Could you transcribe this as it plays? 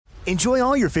Enjoy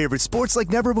all your favorite sports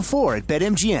like never before at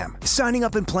BetMGM. Signing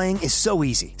up and playing is so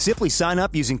easy. Simply sign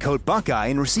up using code Buckeye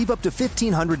and receive up to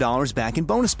 $1,500 back in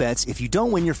bonus bets if you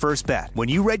don't win your first bet. When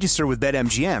you register with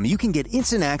BetMGM, you can get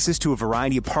instant access to a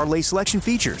variety of parlay selection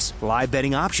features, live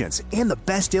betting options, and the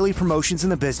best daily promotions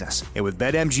in the business. And with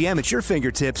BetMGM at your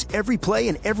fingertips, every play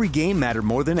and every game matter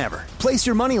more than ever. Place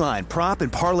your moneyline, prop,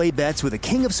 and parlay bets with the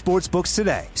king of sportsbooks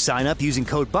today. Sign up using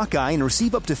code Buckeye and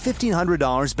receive up to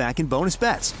 $1,500 back in bonus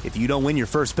bets if you don't win your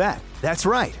first bet. That's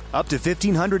right, up to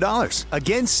 $1,500.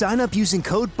 Again, sign up using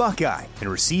code Buckeye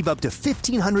and receive up to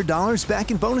 $1,500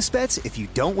 back in bonus bets if you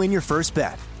don't win your first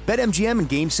bet. BetMGM and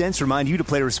GameSense remind you to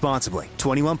play responsibly.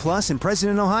 21 plus and present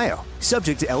in Ohio.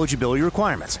 Subject to eligibility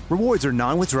requirements. Rewards are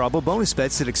non-withdrawable bonus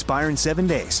bets that expire in 7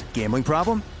 days. Gambling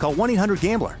problem? Call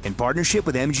 1-800-GAMBLER in partnership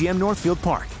with MGM Northfield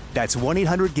Park. That's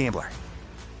 1-800-GAMBLER.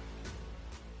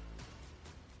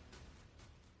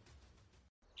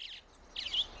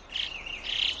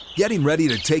 Getting ready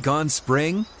to take on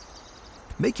spring?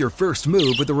 Make your first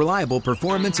move with the reliable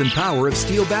performance and power of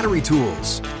Steel battery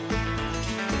tools.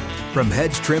 From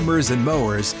hedge trimmers and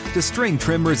mowers to string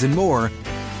trimmers and more,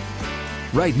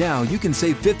 right now you can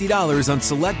save $50 on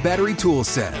select battery tool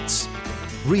sets.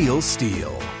 Real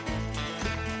Steel.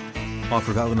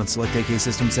 Offer valid on select AK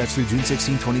system sets through June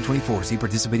 16, 2024. See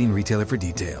participating retailer for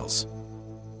details.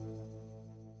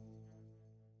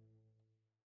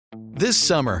 This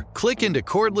summer, click into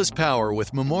cordless power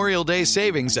with Memorial Day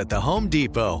savings at the Home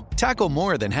Depot. Tackle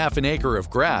more than half an acre of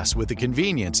grass with the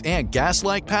convenience and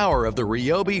gas-like power of the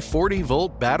Ryobi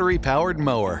 40-volt battery-powered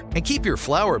mower. And keep your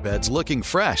flower beds looking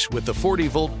fresh with the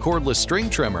 40-volt cordless string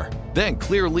trimmer. Then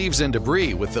clear leaves and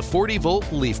debris with the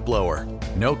 40-volt leaf blower.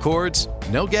 No cords,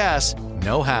 no gas,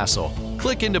 no hassle.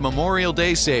 Click into Memorial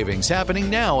Day savings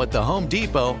happening now at the Home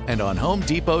Depot and on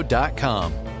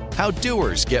HomeDepot.com. How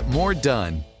doers get more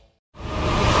done.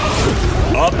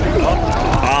 Up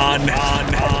on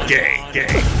Game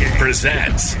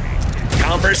presents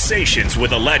Conversations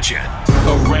with a Legend.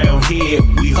 Around here,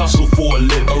 we hustle for a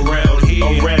living. Around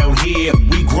here,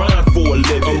 we grind for a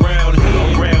living.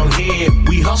 Around here,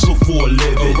 we hustle for a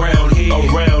living. Around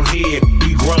here,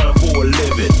 we grind for a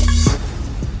living.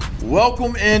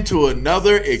 Welcome into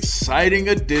another exciting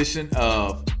edition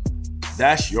of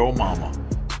That's Your Mama,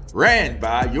 ran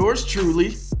by yours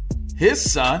truly,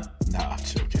 his son. Nah, I'm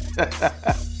joking.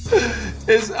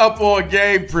 It's Up on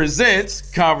Game presents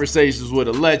Conversations with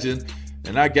a Legend,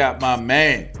 and I got my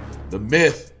man, the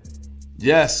myth.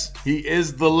 Yes, he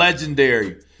is the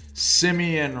legendary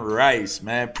Simeon Rice,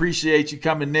 man. Appreciate you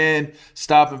coming in,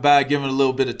 stopping by, giving a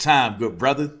little bit of time, good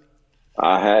brother.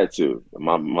 I had to.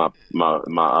 My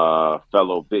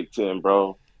fellow Big Ten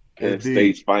bro, Penn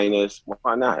State's finest.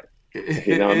 Why not?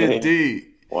 You know what I mean? Indeed.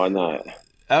 Why not?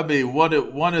 I mean, one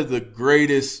of the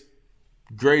greatest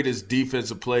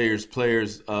defensive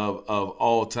players of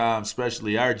all time,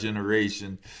 especially our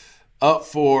generation, up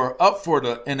for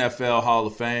the NFL Hall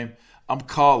of Fame. I'm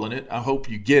calling it. I hope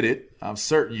you get it. I'm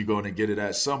certain you're going to get it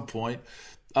at some point.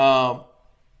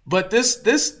 But this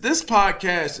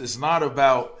podcast is not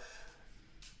about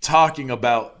talking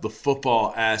about the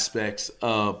football aspects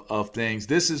of things.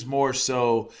 This is more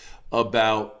so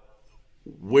about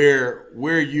where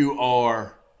you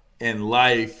are in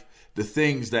life, the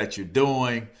things that you're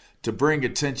doing, to bring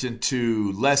attention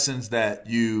to lessons that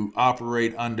you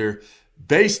operate under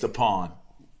based upon,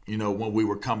 when we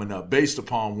were coming up, based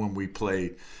upon when we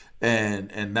played.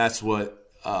 And that's what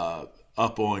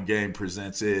Up on Game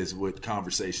presents is, with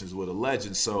Conversations with a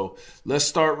Legend. So let's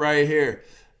start right here.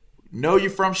 Know you're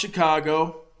from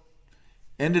Chicago,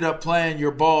 ended up playing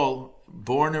your ball,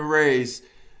 born and raised.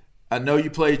 I know you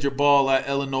played your ball at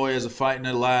Illinois as a Fighting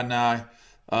Illini.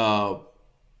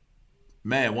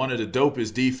 Man, one of the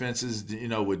dopest defenses,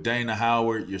 with Dana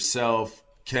Howard, yourself,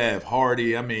 Kev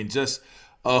Hardy. I mean, just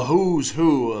a who's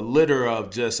who, a litter of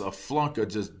just a flunk of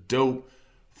just dope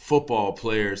football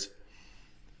players.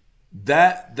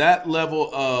 That level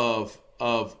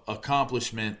of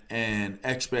accomplishment and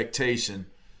expectation,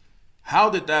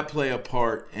 how did that play a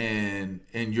part in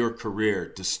your career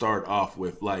to start off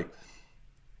with? Like,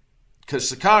 because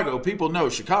Chicago, people know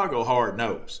Chicago hard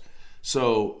nosed.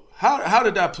 So how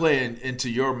did that play into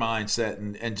your mindset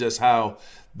and just how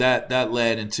that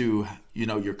led into,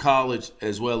 your college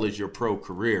as well as your pro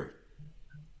career?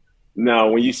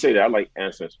 Now, when you say that, I like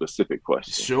answering specific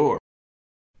questions. Sure.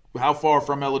 How far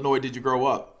from Illinois did you grow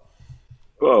up?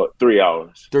 Well, 3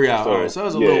 hours. 3 hours. So it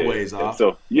was a little ways off.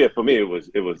 So for me it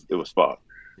was far.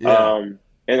 Yeah.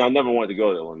 And I never wanted to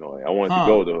go to Illinois. I wanted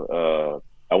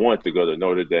to go to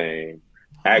Notre Dame.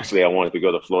 Actually, I wanted to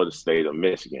go to Florida State or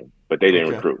Michigan, but they didn't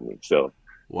recruit me. So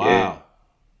wow.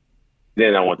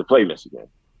 then I went to play Michigan.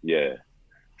 Yeah.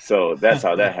 So that's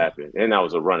how that happened. And I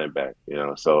was a running back,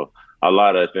 so a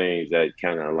lot of things that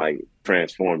kind of like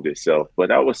transformed itself.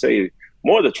 But I would say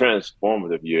more of the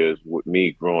transformative years with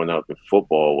me growing up in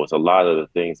football was a lot of the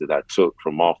things that I took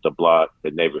from off the block, the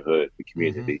neighborhood, the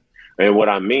community. Mm-hmm. And what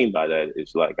I mean by that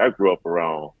is like I grew up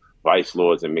around Vice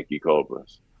Lords and Mickey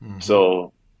Cobras. Mm-hmm.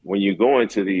 So when you go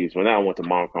into these, when I went to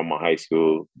Mount Carmel High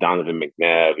School, Donovan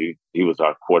McNabb, he was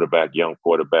our quarterback, young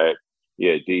quarterback.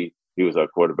 Yeah, he was our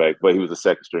quarterback, but he was a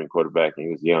second string quarterback and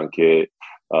he was a young kid.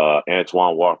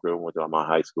 Antoine Walker went to my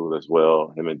high school as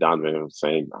well. Him and Donovan in the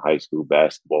same high school,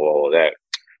 basketball, all of that.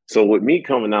 So with me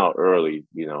coming out early,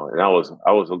 and I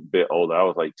was a bit older. I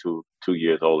was like 2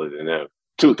 years older than them,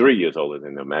 3 years older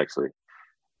than them actually.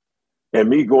 And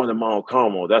me going to Mount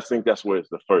Carmel, I think that's where it's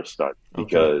the first start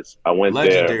because I went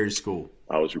legendary there. School.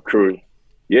 I was recruited.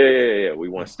 Yeah. We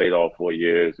won state all 4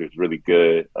 years. It was really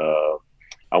good.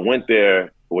 I went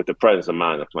there with the presence of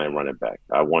mind of playing running back.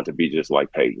 I wanted to be just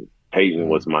like Peyton. Peyton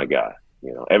was my guy.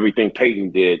 Everything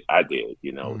Peyton did, I did.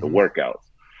 The workouts.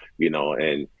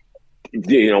 And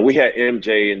we had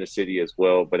MJ in the city as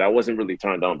well, but I wasn't really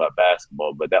turned on by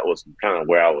basketball. But that was kind of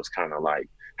where I was kind of like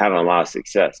having a lot of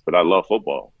success. But I love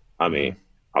football. I mean,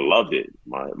 I loved it.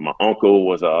 My uncle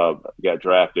was got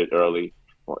drafted early.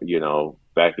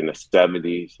 Back in the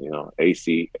 70s.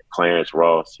 AC Clarence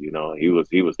Ross. He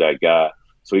was that guy.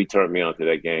 So he turned me on to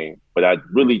that game, but I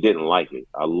really didn't like it.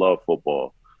 I love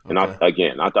football. And I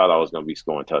thought I was going to be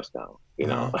scoring touchdowns.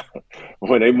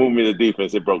 When they moved me to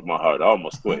defense, it broke my heart. I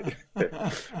almost quit.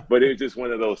 But it was just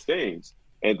one of those things.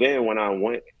 And then when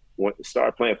I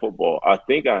started playing football, I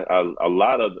think a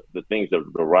lot of the things that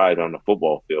arrived on the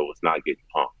football field was not getting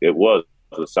pumped. It was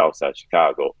the South Side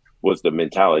Chicago was the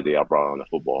mentality I brought on the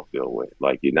football field with.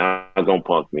 Like, you're not going to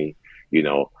punk me.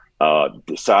 The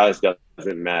size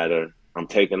doesn't matter. I'm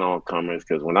taking on comers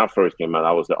because when I first came out,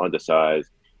 I was the undersized,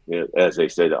 as they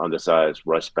say, the undersized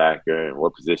rush backer and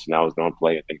what position I was going to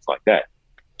play and things like that.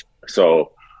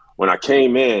 So when I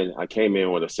came in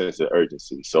with a sense of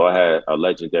urgency. So I had a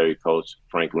legendary coach,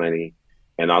 Frank Lenny,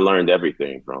 and I learned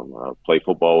everything from play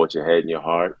football with your head and your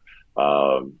heart,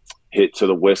 hit to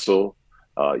the whistle.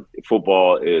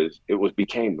 Football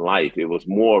became life. It was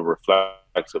more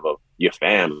reflexive of your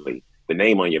family, the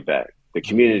name on your back, the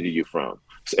community you're from.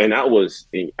 And I was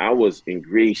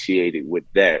ingratiated with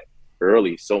that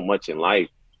early so much in life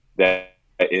that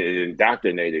it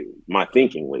indoctrinated my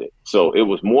thinking with it. So it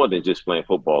was more than just playing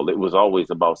football. It was always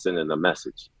about sending a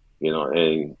message,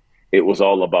 and it was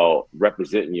all about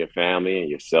representing your family and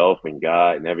yourself and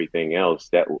God and everything else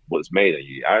that was made of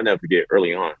you. I'll never forget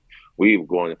early on, we were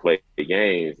going to play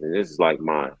games, and this is like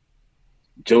my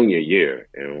junior year,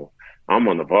 and I'm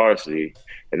on the varsity,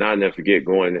 and I'll never forget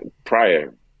going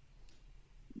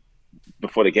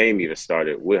before the game even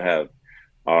started, we'll have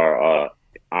our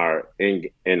meeting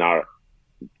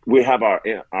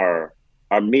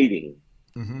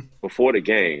before the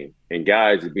game, and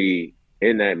guys would be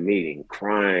in that meeting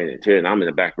crying and tearing. I'm in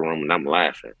the back of the room and I'm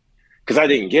laughing because I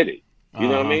didn't get it. You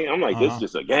know what I mean? I'm like, this is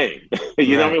just a game.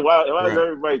 You know what I mean? Why is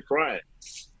everybody crying?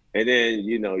 And then,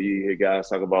 you hear guys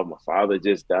talk about my father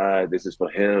just died. This is for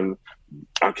him.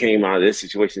 I came out of this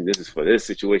situation. This is for this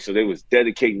situation. So they was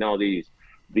dedicating all these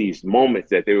moments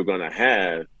that they were going to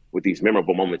have with these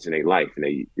memorable moments in their life.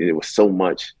 And it was so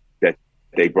much that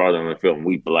they brought on the field.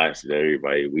 We blasted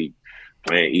everybody. We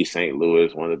playing East St.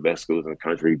 Louis, one of the best schools in the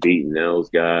country, beating those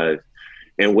guys.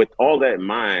 And with all that in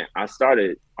mind, I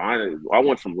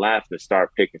went from laughing to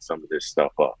start picking some of this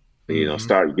stuff up.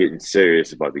 Start getting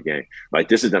serious about the game. Like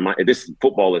this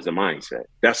football is a mindset.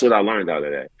 That's what I learned out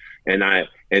of that. And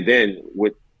then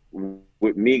with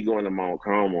me going to Mount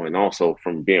Carmel and also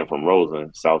from being from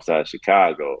Roseland, Southside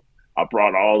Chicago, I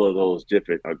brought all of those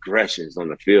different aggressions on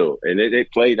the field, and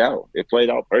it played out. It played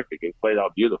out perfect. It played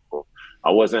out beautiful.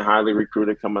 I wasn't highly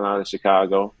recruited coming out of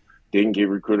Chicago. Didn't get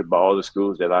recruited by all the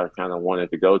schools that I kind of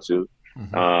wanted to go to.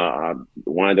 I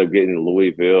wound up getting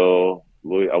Louisville.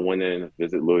 I went in to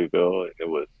visit Louisville. It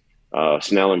was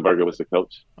Snellenberger was the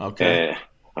coach. Okay. And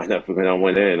I never forget. I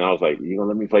went in and I was like, "You gonna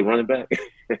let me play running back?"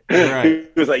 Right.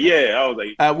 He was like, "Yeah." I was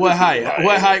like, "At what height?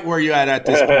 What height were you at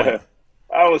this point?"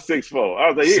 I was 6'4". I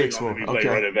was like, "He ain't gonna let me play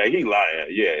running back. He lying."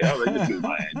 Yeah. I was like, "This dude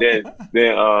lying."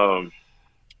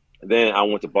 Then I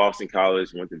went to Boston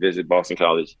College. Went to visit Boston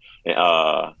College.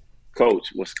 And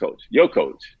what's coach? Your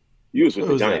coach. You was with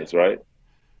the Giants, right?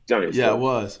 Giants. Yeah, it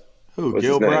was. Who?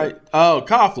 Gilbright? Oh,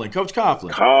 Coughlin. Coach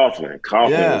Coughlin.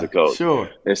 Coughlin was the coach. Sure.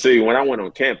 And see, when I went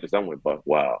on campus, I went buck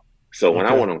wild. So when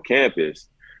I went on campus,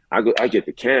 I get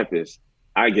to campus,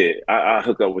 I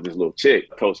hook up with this little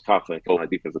chick, Coach Coughlin, my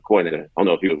defensive coordinator. I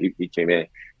don't know if he came in.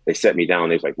 they set me down.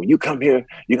 They was like, when you come here,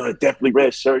 you're going to definitely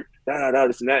red shirt,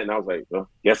 this and that. And I was like, well,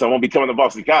 guess I won't be coming to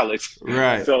Boston College.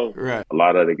 Right. So a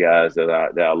lot of the guys that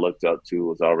I looked up to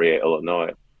was already at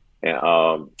Illinois. And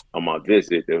on my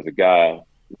visit, there was a guy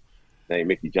named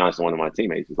Mickey Johnson, one of my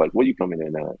teammates. He's like, what are you coming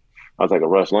in at? I was like, a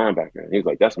rush linebacker. And he was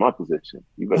like, that's my position.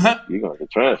 You're going to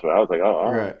transfer. I was like, oh,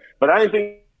 all right. But I didn't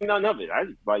think none of it.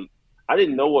 I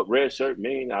didn't know what red shirt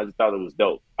mean. I just thought it was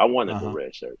dope. I wanted the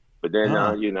red shirt. But then,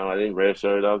 I didn't red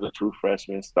shirt. I was a true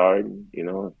freshman starting,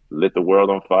 lit the world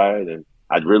on fire. And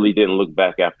I really didn't look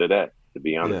back after that, to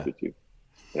be honest with you.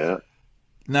 Yeah.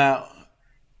 Now,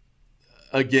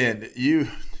 again,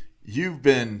 you've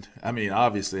been, I mean,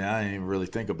 obviously I didn't even really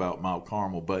think about Mount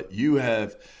Carmel, but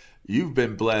you've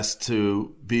been blessed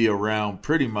to be around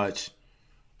pretty much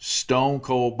stone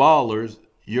cold ballers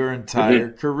your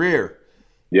entire career.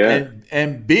 Yeah.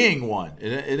 And being one.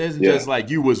 It isn't just like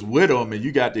you was with them and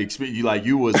you got the experience.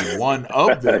 You was one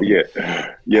of them.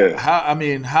 Yeah.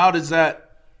 How does that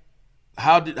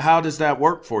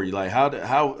work for you? Like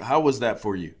how was that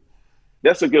for you?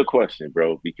 That's a good question,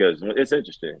 bro, because it's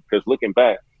interesting. Because looking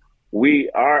back,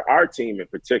 our team in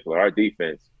particular, our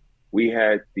defense, we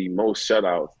had the most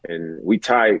shutouts, and we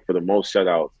tied for the most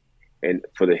shutouts and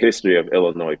for the history of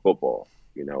Illinois football.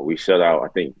 We shut out, I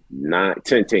think,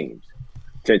 10 teams.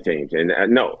 10 teams. And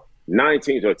 9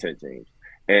 teams or 10 teams.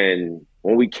 And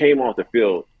when we came off the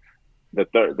field,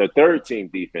 the third team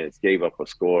defense gave up a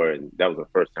score, and that was the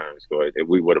first time we scored.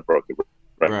 We would have broke the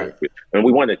record. Right. And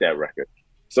we wanted that record.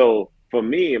 So for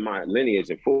me and my lineage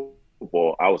in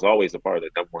football, I was always a part of the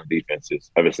number one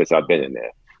defenses ever since I've been in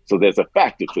there. So there's a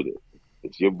factor to this.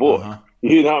 It's your boy. Uh-huh.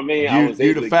 You know what I mean? I was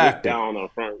able to get down on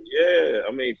front. Yeah.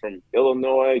 I mean, from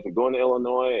Illinois to going to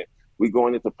Illinois, we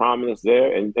going into prominence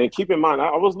there. And keep in mind,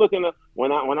 I was looking at,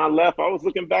 when I left, I was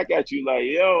looking back at you like,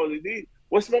 yo,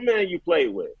 what's the man you played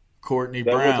with? Courtney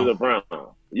Brown. Went to the Brown.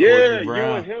 Yeah, you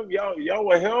and him, y'all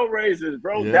were hellraisers,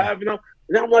 bro. Yeah. Diving up.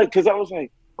 And I'm like, because I was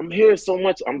like, I'm hearing so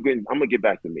much. I'm gonna get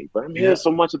back to me, but I'm hearing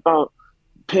so much about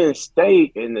Penn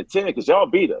State in the 10 because y'all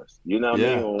beat us. You know what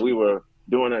I mean? When we were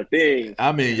doing our thing.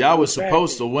 I mean, y'all was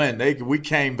supposed to win. We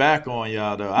came back on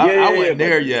y'all though. I wasn't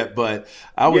there yet, but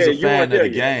I was a fan of the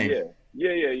game.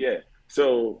 Yeah.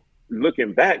 So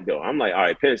looking back though, I'm like, all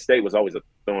right, Penn State was always a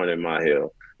thorn in my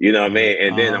heel. You know what I mean?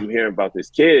 And then I'm hearing about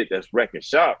this kid that's wrecking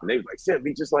shop, and they was like, "Sid,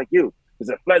 be just like you." His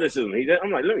athleticism.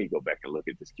 I'm like, let me go back and look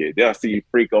at this kid. Then I see you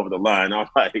freak over the line. I'm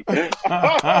like, then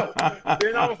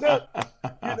I was up.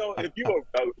 If you were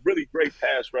a really great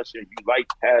pass rusher, you like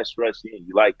pass rushing,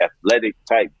 you like athletic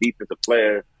type defensive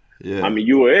player. Yeah. I mean,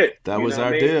 you were it. That was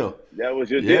our deal. That was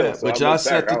your deal. So but y'all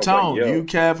set the tone. Like, you,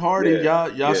 Cav Hardy,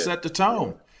 y'all set the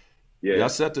tone. Yeah. Y'all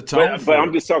set the tone. But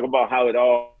I'm just talking about how it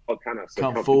all kind of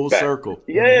come full circle.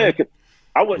 Yeah.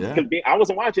 I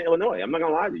wasn't watching Illinois. I'm not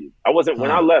gonna lie to you. I wasn't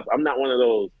when I left. I'm not one of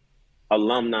those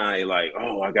alumni like,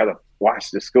 oh, I gotta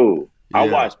watch the school. I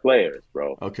watch players,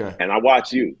 bro. Okay. And I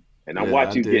watch you, and I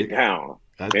watch you get down.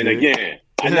 Again,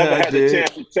 I never had the chance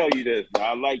to tell you this, but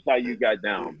I liked how you got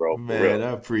down, bro. Man,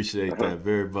 I appreciate that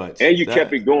very much. And you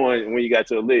kept it going when you got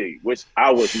to the league, which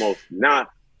I was most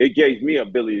not. It gave me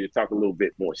ability to talk a little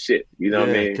bit more shit. You know what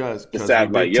I mean? Because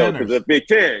the Big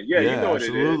Ten. Yeah, you know what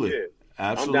absolutely. It is. Yeah.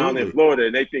 Absolutely. I'm down in Florida,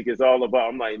 and they think it's all about.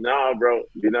 I'm like, nah, bro.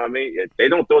 You know what I mean? They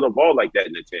don't throw the ball like that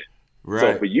in the 10. Right.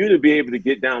 So for you to be able to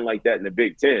get down like that in the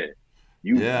Big Ten,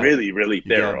 you really, really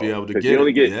thorough. Because you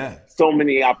only get so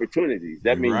many opportunities.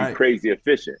 That means you're crazy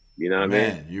efficient. You know what I mean?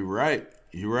 Man, you're right.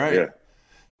 Yeah.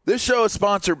 This show is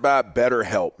sponsored by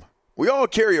BetterHelp. We all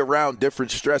carry around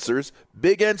different stressors,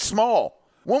 big and small.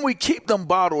 When we keep them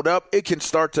bottled up, it can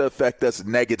start to affect us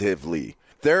negatively.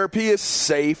 Therapy is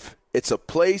safe. It's a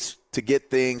place to get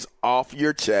things off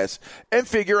your chest and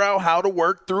figure out how to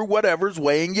work through whatever's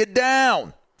weighing you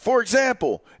down. For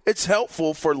example, it's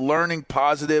helpful for learning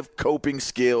positive coping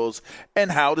skills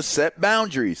and how to set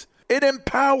boundaries. It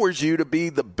empowers you to be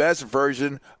the best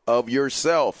version of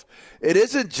yourself. It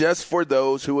isn't just for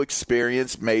those who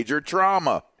experience major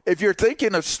trauma. If you're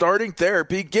thinking of starting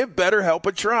therapy, give BetterHelp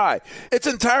a try. It's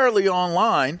entirely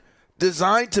online,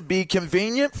 designed to be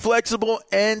convenient, flexible,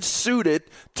 and suited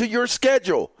to your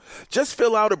schedule. Just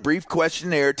fill out a brief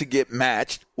questionnaire to get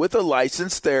matched with a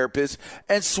licensed therapist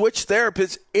and switch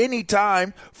therapists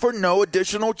anytime for no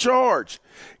additional charge.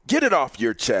 Get it off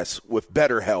your chest with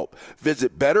BetterHelp.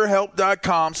 Visit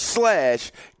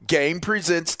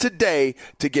BetterHelp.com/GamePresents today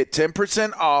to get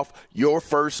 10% off your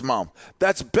first month.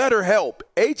 That's BetterHelp,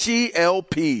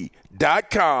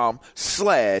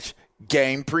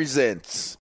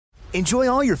 HELP.com/GamePresents. Enjoy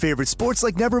all your favorite sports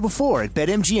like never before at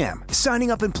BetMGM. Signing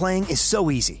up and playing is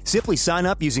so easy. Simply sign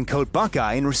up using code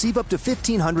Buckeye and receive up to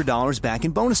 $1,500 back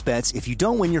in bonus bets if you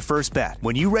don't win your first bet.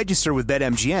 When you register with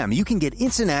BetMGM, you can get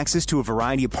instant access to a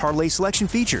variety of parlay selection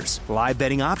features, live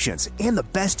betting options, and the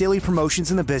best daily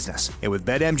promotions in the business. And with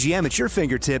BetMGM at your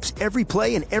fingertips, every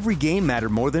play and every game matter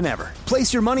more than ever.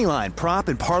 Place your moneyline, prop,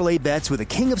 and parlay bets with the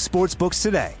king of sportsbooks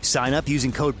today. Sign up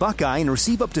using code Buckeye and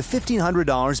receive up to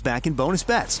 $1,500 back in bonus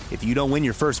bets if you don't win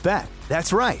your first bet.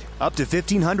 That's right, up to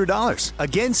 $1,500.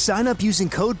 Again, sign up using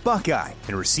code Buckeye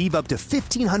and receive up to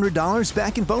 $1,500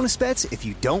 back in bonus bets if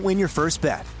you don't win your first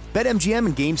bet. BetMGM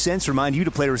and GameSense remind you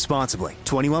to play responsibly.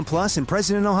 21 plus and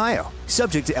present in Ohio.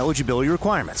 Subject to eligibility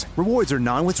requirements. Rewards are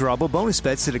non-withdrawable bonus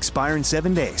bets that expire in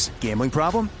 7 days. Gambling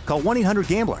problem? Call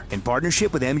 1-800-GAMBLER in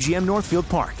partnership with MGM Northfield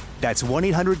Park. That's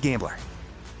 1-800-GAMBLER.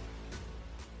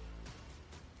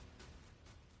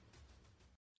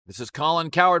 This is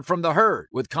Colin Cowherd from The Herd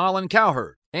with Colin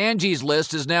Cowherd. Angie's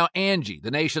List is now Angie, the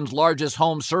nation's largest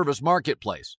home service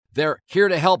marketplace. They're here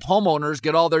to help homeowners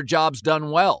get all their jobs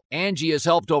done well. Angie has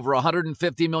helped over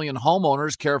 150 million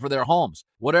homeowners care for their homes.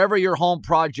 Whatever your home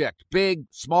project, big,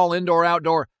 small, indoor,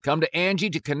 outdoor, come to Angie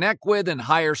to connect with and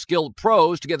hire skilled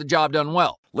pros to get the job done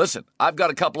well. Listen, I've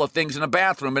got a couple of things in a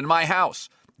bathroom in my house.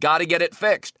 Got to get it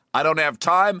fixed. I don't have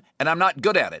time, and I'm not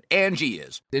good at it. Angie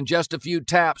is. In just a few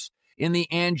taps, in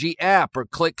the Angie app or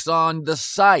clicks on the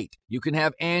site, you can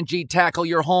have Angie tackle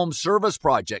your home service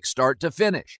project start to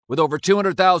finish. With over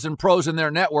 200,000 pros in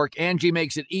their network, Angie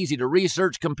makes it easy to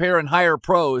research, compare, and hire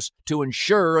pros to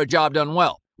ensure a job done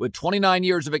well. With 29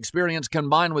 years of experience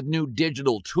combined with new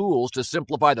digital tools to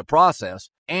simplify the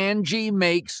process, Angie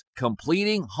makes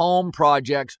completing home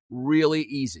projects really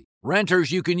easy.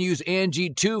 Renters, you can use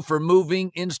Angie too for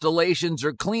moving, installations,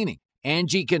 or cleaning.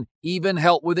 Angie can even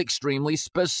help with extremely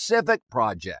specific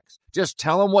projects. Just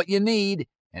tell them what you need,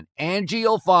 and Angie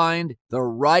will find the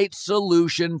right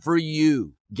solution for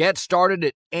you. Get started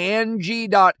at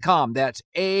Angie.com. That's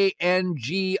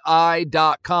ANGI.com,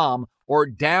 or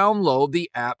download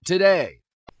the app today.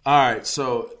 All right,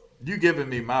 so you giving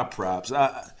me my props.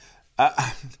 And it's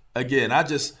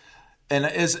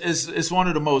one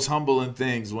of the most humbling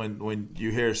things when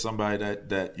you hear somebody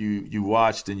that you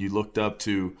watched and you looked up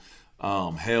to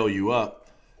hail you up.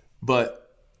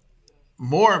 But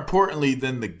more importantly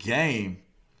than the game,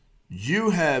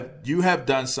 you have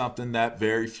done something that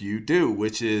very few do,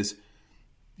 which is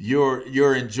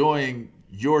you're enjoying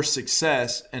your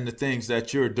success and the things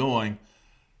that you're doing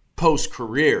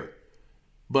post-career.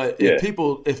 But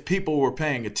if people were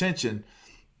paying attention,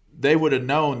 they would have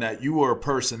known that you were a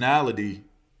personality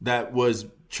that was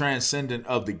transcendent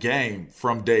of the game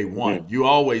from day one. You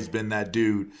always been that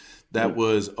dude that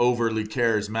was overly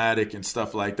charismatic and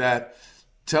stuff like that.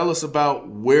 Tell us about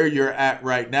where you're at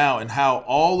right now and how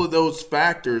all of those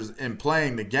factors in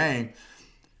playing the game,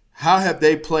 how have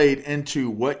they played into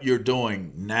what you're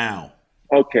doing now?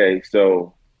 Okay,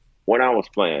 so when I was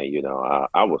playing,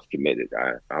 I was committed.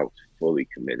 I was fully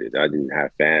committed. I didn't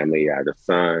have family. I had a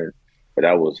son. But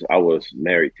I was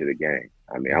married to the game.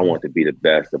 I mean, I wanted to be the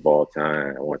best of all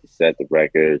time. I wanted to set the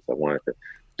records. I wanted to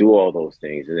do all those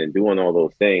things. And then doing all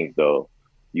those things, though,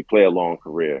 you play a long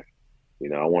career.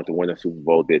 I wanted to win a Super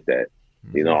Bowl, did that.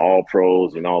 All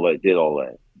pros and all that, did all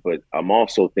that. But I'm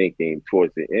also thinking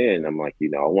towards the end, I'm like,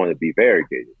 I want to be very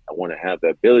good. I want to have the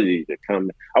ability to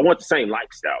come. I want the same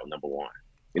lifestyle, number one.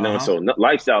 So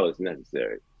lifestyle is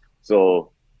necessary.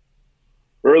 So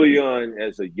early on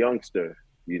as a youngster,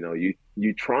 you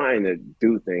trying to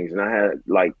do things. And I had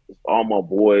like all my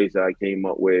boys that I came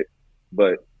up with,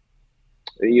 but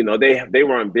they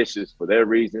were ambitious for their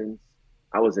reasons.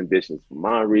 I was ambitious for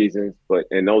my reasons,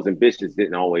 and those ambitions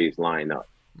didn't always line up.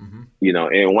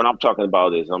 And what I'm talking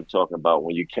about is I'm talking about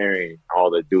when you're carrying all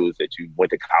the dudes that you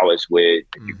went to college with,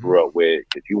 that you grew up with,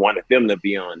 that you wanted them to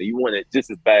be on, you want it just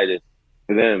as bad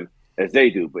for them as they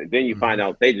do. But then you find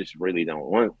out they just really don't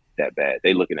want that bad.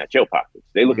 They looking at your pockets.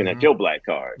 They looking at your black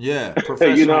card. Yeah,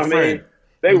 you know what I mean?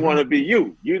 They want to be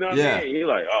you. You know what I mean? You're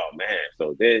like, oh man.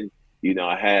 So then, you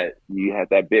had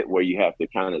that bit where you have to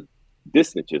kind of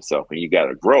distance yourself and you got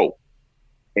to grow.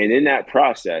 And in that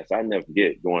process, I never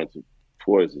get going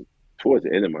towards the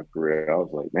end of my career. I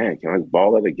was like, man, can I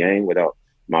ball at a game without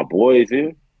my boys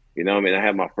here? I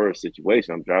had my first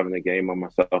situation. I'm driving the game by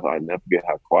myself. I never forget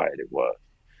how quiet it was.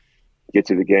 Get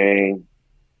to the game,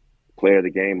 player the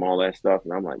game, all that stuff,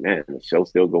 and I'm like, man, the show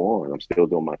still go on. I'm still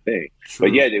doing my thing. True.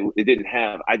 But it didn't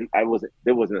have.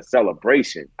 There wasn't a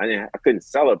celebration. I couldn't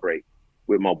celebrate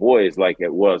with my boys like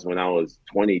it was when I was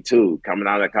 22 coming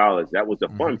out of college. That was the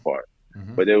fun part.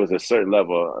 But there was a certain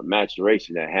level of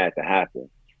maturation that had to happen.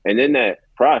 And in that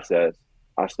process,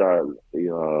 I started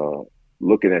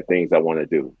looking at things I want to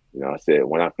do. I said,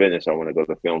 when I finish, I want to go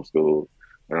to film school.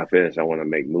 When I finish, I want to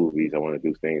make movies. I want to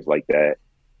do things like that.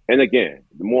 And again,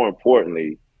 more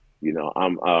importantly,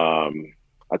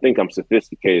 I think I'm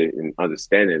sophisticated and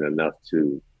understanding enough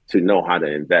to know how to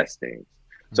invest things.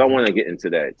 So I want to get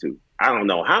into that too. I don't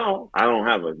know how. I don't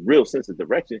have a real sense of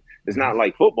direction. It's not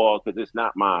like football because it's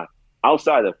not my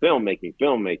outside of filmmaking.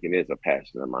 Filmmaking is a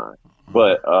passion of mine,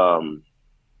 but I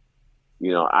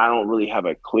don't really have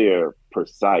a clear,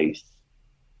 precise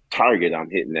target I'm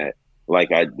hitting at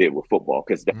like I did with football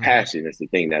because the passion is the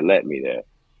thing that led me there.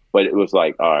 But it was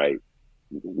like, all right,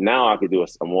 now I could do a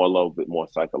little bit more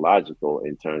psychological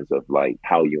in terms of like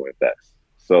how you invest.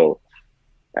 So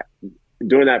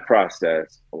during that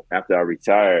process, after I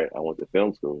retired, I went to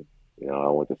film school.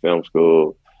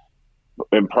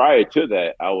 And prior to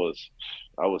that, I was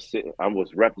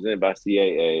represented by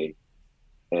CAA,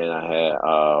 and I had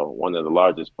one of the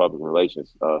largest public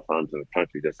relations firms in the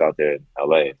country that's out there in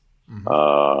LA.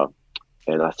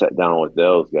 And I sat down with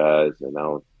those guys, and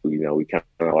we kind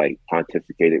of like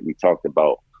pontificated. We talked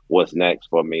about what's next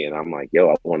for me, and I'm like,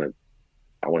 yo, I want to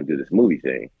do this movie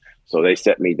thing. So they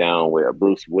set me down with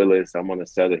Bruce Willis. I'm on the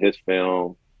set of his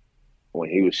film when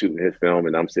he was shooting his film,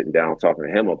 and I'm sitting down talking to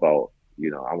him about,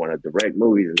 I want to direct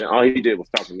movies. And then all he did was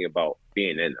talk to me about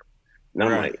being in them. And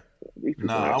I'm like, these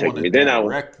people I want to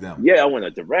direct them. Yeah, I want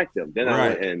to direct them. Then I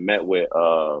went and met with,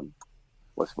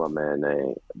 what's my man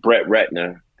name? Brett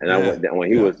Ratner. And I went down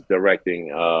when he was directing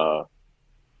Rush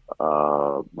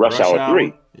Hour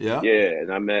 3. Yeah.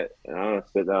 And I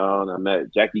sat down, I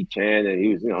met Jackie Chan, and he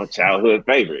was, childhood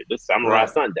favorite, the Samurai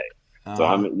Sunday. So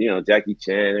I'm, Jackie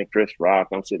Chan and Chris Rock.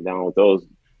 I'm sitting down with those,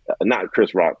 not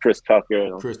Chris Rock, Chris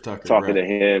Tucker. Talking to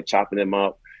him, chopping him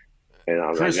up.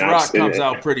 And Chris Rock comes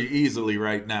out pretty easily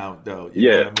right now, though. You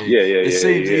know what I mean? It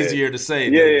seems easier to say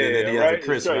than he has a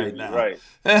Chris right now. Right.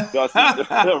 So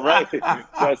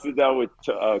I sit down with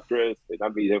Chris, and I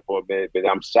meet him for a minute, but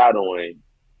I'm shadowing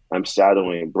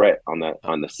Brett on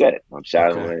the set. I'm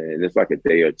shadowing, and it's like a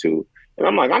day or two, and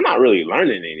I'm like, I'm not really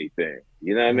learning anything.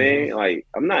 You know what I mean? Like,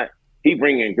 I'm not. He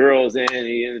bringing girls in,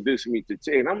 he introducing me to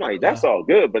chicks, and I'm like, that's all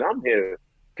good, but I'm here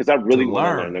because I really want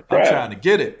to learn the craft. I'm trying to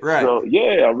get it right. So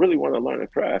I really want to learn the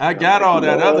craft. I got all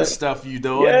that other stuff you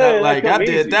doing. I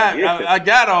did that. Yeah. I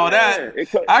got all that.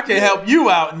 I can help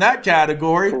you out in that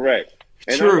category. Correct.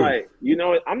 And true. I'm like,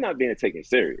 I'm not being taken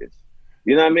serious.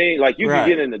 You know what I mean? Like, you can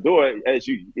get in the door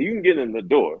you can get in the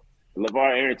door.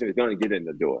 LeVar Arrington is going to get in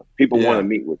the door. People want to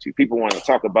meet with you. People want to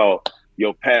talk about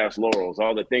your past laurels,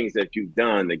 all the things that you've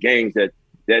done, the games that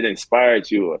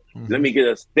inspired you.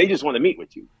 They just want to meet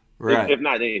with you. Right. If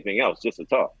not anything else, just to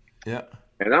talk. Yeah.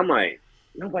 And I'm like,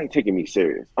 nobody taking me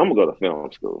serious. I'm going to go to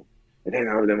film school. And then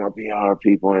my PR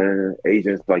people and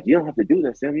agents like, you don't have to do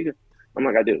that, Sam. I'm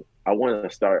like, I do. I want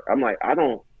to start. I'm like,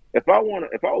 if I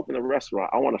open a restaurant,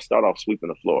 I want to start off sweeping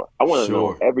the floor. I want to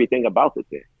know everything about the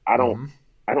thing. I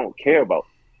don't care about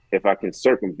if I can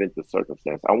circumvent the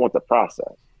circumstance. I want the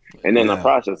process. And then the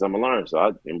process I'm going to learn. So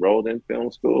I enrolled in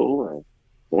film school and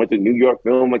went to New York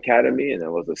Film Academy, and I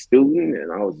was a student,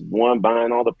 and I was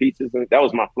buying all the pieces. And that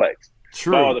was my flex.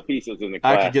 True. All the pieces in the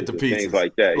class. I could get the pieces. Things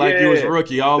like that. Like you was a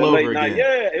rookie all over again.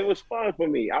 Yeah, it was fun for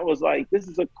me. I was like, this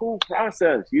is a cool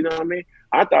process. You know what I mean?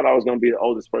 I thought I was going to be the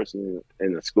oldest person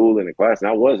in the school, in the class, and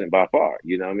I wasn't by far.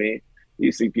 You know what I mean?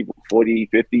 You see people 40,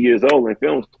 50 years old in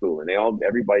film school, and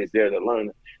everybody's there to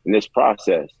learn in this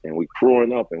process. And we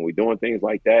crewing up, and we doing things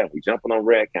like that. We jumping on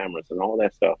red cameras and all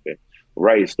that stuff, and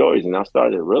writing stories. And I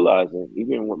started realizing,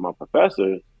 even with my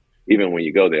professors, even when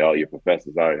you go there, all your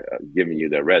professors are giving you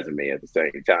their resume at the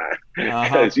same time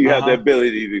because you have the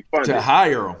ability to fund to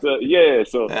hire them.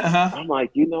 So I'm like,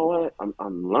 you know what?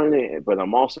 I'm learning, but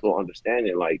I'm also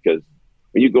understanding, like, because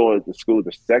when you go into school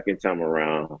the second time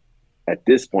around, at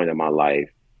this point in my life,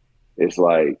 it's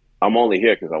like I'm only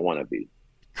here because I want to be.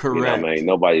 Correct. You know what I mean?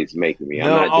 Nobody's making me.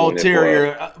 No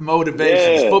ulterior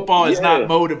motivations. Football is not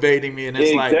motivating me, and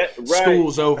it's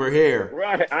school's over here.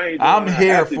 Right. I'm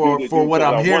here for what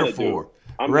I'm here for.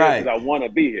 I'm here because I want to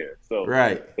be here. So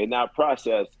in that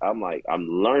process, I'm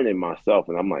learning myself,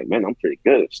 and I'm like, man, I'm pretty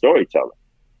good at storytelling.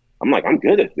 I'm like, I'm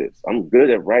good at this. I'm good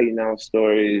at writing out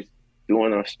stories,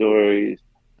 doing our stories,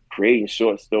 creating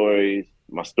short stories.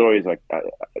 My stories, like,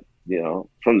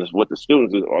 from what the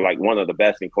students are like one of the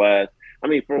best in class. I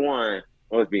mean, for one,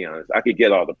 let's be honest, I could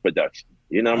get all the production.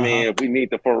 You know what I mean? If we need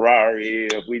the Ferrari,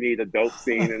 if we need a dope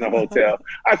scene in the hotel,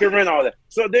 I can rent all that.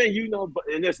 So then,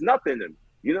 and there's nothing in them.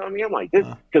 You know what I mean? I'm like, this,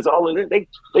 because all of them, they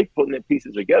putting the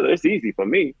pieces together. It's easy for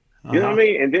me. You know what I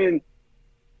mean? And then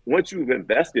once you've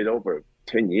invested over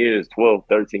 10 years, 12,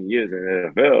 13 years in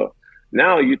the NFL,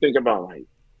 Now you think about like,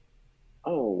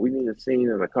 oh, we need a scene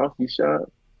in a coffee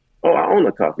shop. Oh, I own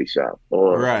a coffee shop.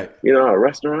 Or, a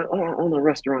restaurant. Oh, I own a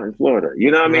restaurant in Florida. You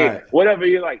know what I mean? Whatever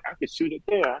you're like, I could shoot it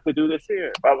there. I could do this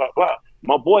here. Blah, blah, blah.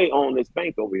 My boy owned this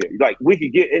bank over here. Like, we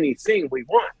could get any scene we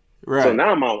want. Right. So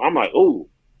now I'm like, oh,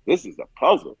 this is a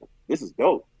puzzle. This is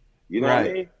dope. You know what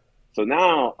I mean? So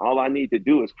now all I need to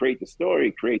do is create the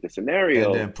story, create the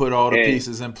scenario. And then put all the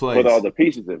pieces in place.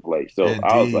 So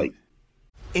I was like,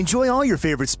 enjoy all your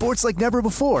favorite sports like never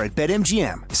before at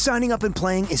BetMGM. Signing up and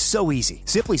playing is so easy.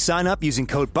 Simply sign up using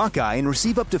code Buckeye and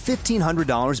receive up to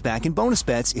 $1,500 back in bonus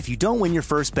bets if you don't win your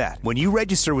first bet. When you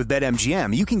register with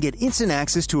BetMGM, you can get instant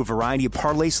access to a variety of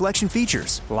parlay selection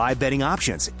features, live betting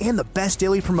options, and the best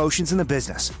daily promotions in the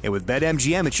business. And with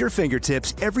BetMGM at your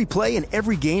fingertips, every play and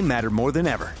every game matter more than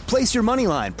ever. Place your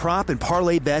moneyline, prop, and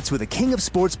parlay bets with the king of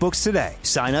sportsbooks today.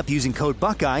 Sign up using code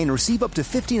Buckeye and receive up to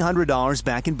 $1,500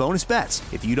 back in bonus bets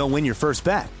if you don't win your first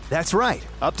bet. That's right,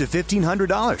 up to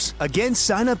 $1,500. Again,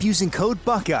 sign up using code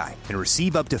Buckeye and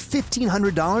receive up to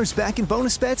 $1,500 back in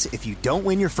bonus bets if you don't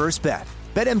win your first bet.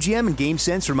 BetMGM and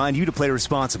GameSense remind you to play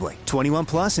responsibly. 21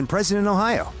 plus and present in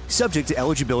Ohio. Subject to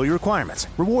eligibility requirements.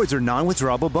 Rewards are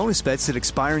non-withdrawable bonus bets that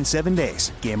expire in 7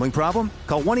 days. Gambling problem?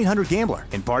 Call 1-800-GAMBLER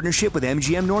in partnership with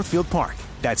MGM Northfield Park.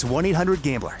 That's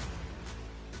 1-800-GAMBLER.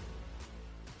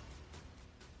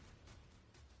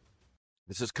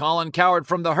 This is Colin Cowherd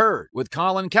from The Herd with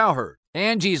Colin Cowherd.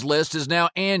 Angie's List is now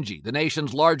Angie, the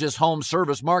nation's largest home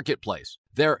service marketplace.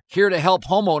 They're here to help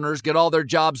homeowners get all their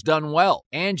jobs done well.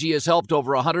 Angie has helped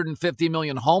over 150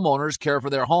 million homeowners care for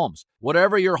their homes.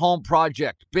 Whatever your home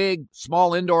project, big,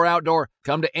 small, indoor, outdoor,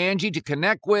 come to Angie to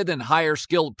connect with and hire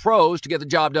skilled pros to get the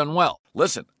job done well.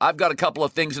 Listen, I've got a couple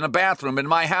of things in a bathroom in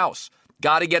my house.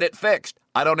 Got to get it fixed.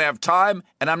 I don't have time,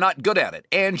 and I'm not good at it.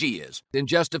 Angie is. In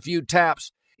just a few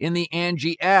taps, in the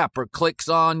Angie app or clicks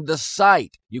on the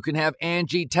site, you can have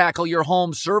Angie tackle your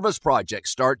home service project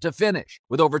start to finish.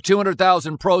 With over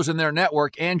 200,000 pros in their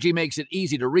network, Angie makes it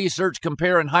easy to research,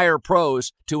 compare, and hire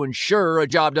pros to ensure a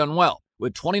job done well.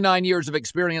 With 29 years of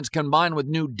experience combined with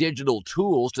new digital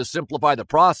tools to simplify the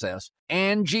process,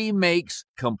 Angie makes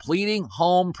completing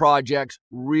home projects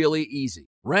really easy.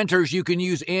 Renters, you can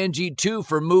use Angie too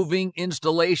for moving,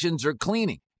 installations, or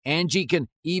cleaning. Angie can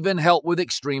even help with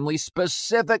extremely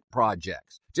specific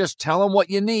projects. Just tell them what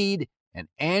you need, and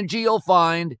Angie will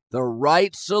find the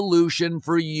right solution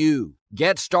for you.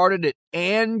 Get started at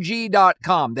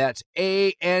Angie.com. That's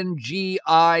ANGI.com,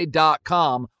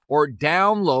 or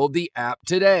download the app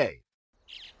today.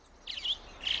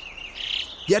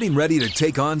 Getting ready to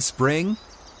take on spring?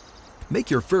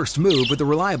 Make your first move with the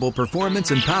reliable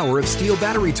performance and power of Steel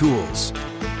battery tools.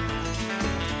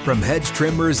 From hedge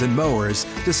trimmers and mowers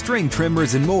to string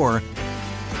trimmers and more,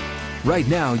 right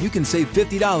now you can save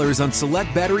 $50 on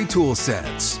select battery tool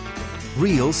sets.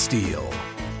 Real Steel.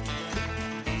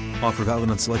 Offer valid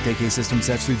on select AK system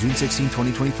sets through June 16,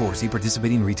 2024. See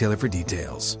participating retailer for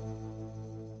details.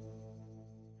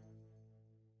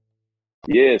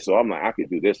 Yeah, so I'm like, I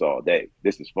could do this all day.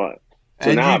 This is fun. So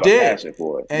and now I have a passion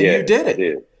for it. And you did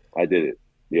it. I did it.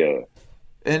 Yeah.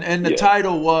 And the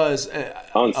title was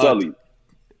Unsullied.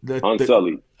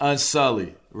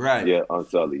 Unsullied, right? Yeah,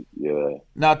 Unsullied. Yeah.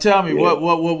 Now tell me, what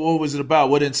was it about?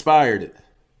 What inspired it?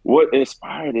 What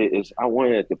inspired it is I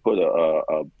wanted to put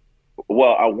I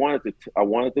wanted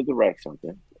to direct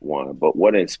something. But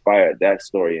what inspired that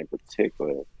story in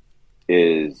particular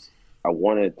is I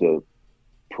wanted to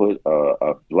put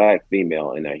a black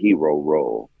female in a hero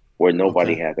role where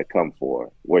nobody had to come for her,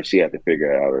 where she had to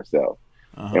figure it out herself.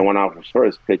 Uh-huh. And when I was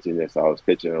first pitching this, I was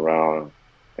pitching around.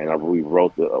 And we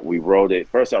wrote it.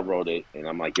 First I wrote it, and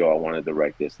I'm like, yo, I want to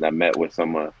direct this. And I met with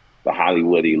some of the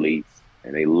Hollywood elites,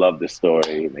 and they loved the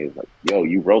story. And they was like, yo,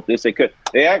 you wrote this? They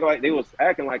was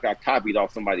acting like I copied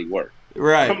off somebody's work.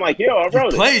 Right. I'm like, yo, I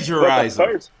wrote it. Plagiarized.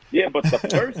 But the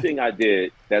first thing I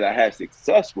did that I had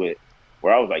success with,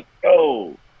 where I was like,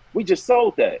 yo, we just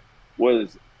sold that,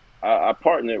 was I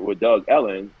partnered with Doug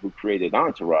Ellen, who created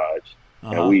Entourage.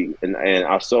 Uh-huh. And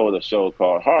I sold a show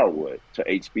called Hardwood to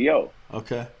HBO.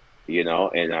 Okay.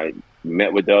 And I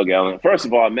met with Doug Ellen. First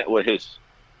of all, I met with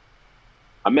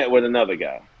another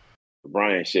guy,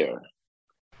 Brian Scherer.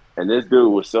 And this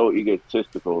dude was so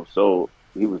egotistical,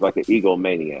 he was like an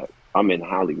egomaniac. I'm in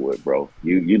Hollywood, bro.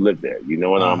 You live there. You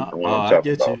know what I'm talking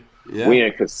about. Yeah. We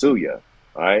in Kasuya,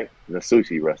 all right? In a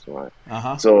sushi restaurant.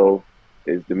 Uh-huh. So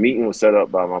the meeting was set up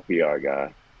by my PR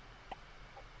guy.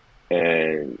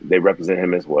 And they represent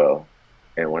him as well.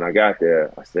 And when I got there,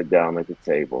 I sat down at the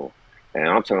table, and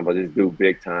I'm talking about this dude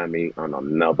big time me on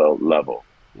another level.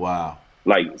 Wow.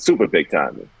 Like super big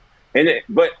time me.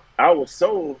 But I was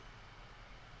so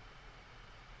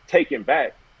taken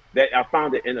back that I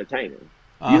found it entertaining.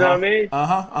 You know what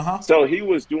I mean? So he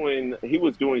was doing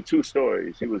 2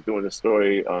 stories. He was doing a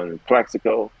story on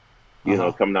Plaxico, you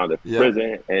know, coming out of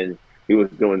prison, and he was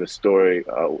doing a story.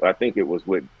 I think it was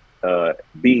with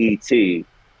BET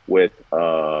with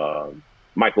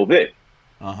Michael Vick.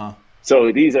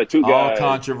 So these are 2 guys. All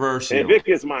controversial. And Vick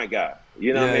is my guy.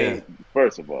 You know what I mean?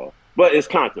 First of all, but it's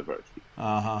controversy.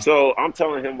 So I'm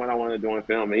telling him what I want to do in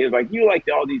film, and he was like, "You like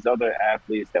all these other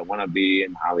athletes that want to be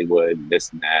in Hollywood, and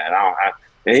this and that."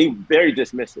 And he's very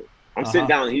dismissive. I'm sitting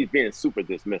down, and he's being super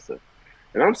dismissive,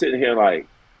 and I'm sitting here like,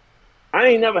 I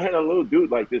ain't never had a little dude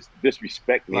like this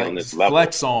disrespect me on this level.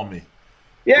 Flex on me.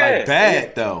 Yeah, like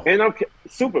bad though, and I'm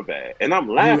super bad, and I'm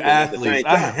laughing. You athletes, at the same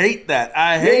time. I hate that.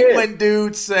 I hate when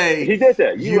dudes say he did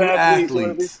that. You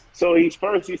athletes. So he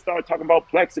started talking about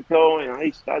Plexico and how he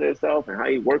started himself and how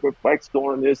he worked with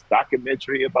Plexico on this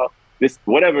documentary about this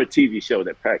whatever TV show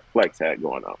that Plex had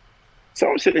going on. So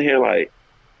I'm sitting here like,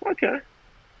 okay.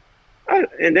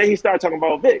 And then he started talking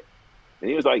about Vic. And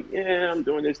he was like, yeah, I'm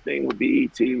doing this thing with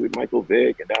BET with Michael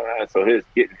Vick and that. So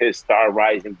getting his star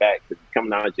rising back because he's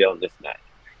coming out of jail and this and that.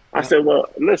 I said, well,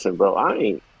 listen, bro, I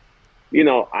ain't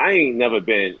never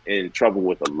been in trouble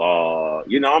with the law.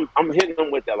 You know, I'm hitting him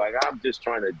with that. Like, I'm just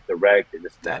trying to direct and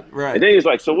this and that. Right. And then he's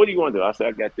like, so what do you want to do? I said,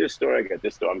 I got this story.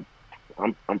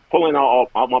 I'm pulling out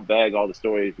my bag, all the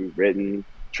stories we've written,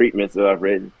 treatments that I've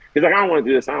written. He's like, I don't want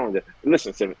to do this. I don't want to.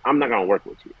 Listen, Simon, I'm not going to work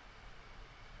with you.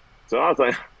 So I was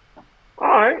like, all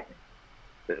right.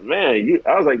 Man,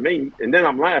 I was like, man, and then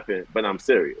I'm laughing, but I'm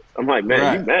serious. I'm like,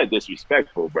 man, you mad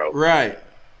disrespectful, bro. Right.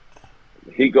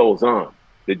 He goes on.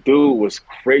 The dude was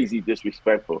crazy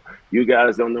disrespectful. You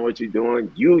guys don't know what you're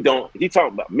doing. You don't. He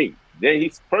talked about me. Then he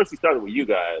started with you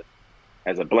guys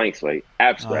as a blank slate,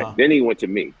 abstract. Then he went to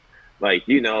me. Like,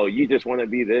 you know, you just want to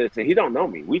be this. And he don't know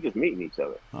me. We just meeting each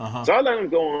other. So I let him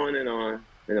go on and on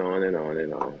and on and on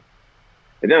and on.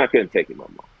 And then I couldn't take it no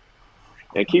more.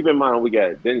 And keep in mind, we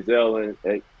got Denzel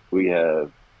and we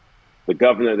have the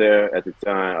governor there at the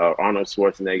time, Arnold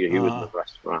Schwarzenegger. He was in the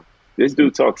restaurant. This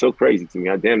dude talked so crazy to me,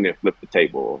 I damn near flipped the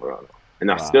table over on him. And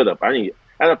I stood up.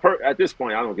 At this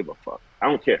point, I don't give a fuck. I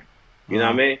don't care. You know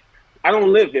what I mean? I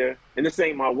don't live here, and this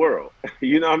ain't my world.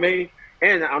 You know what I mean?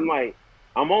 And I'm like,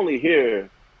 I'm only here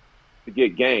to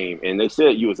get game. And they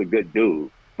said you was a good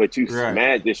dude, but you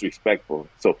mad disrespectful,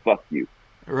 so fuck you.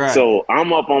 Right. So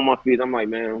I'm up on my feet. I'm like,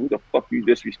 man, who the fuck you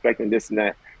disrespecting this and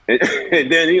that?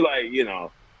 And then he like, you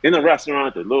know, in the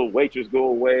restaurant, the little waitress go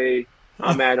away.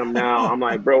 I'm at him now. I'm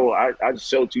like, bro, I just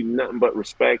showed you nothing but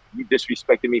respect. You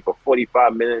disrespected me for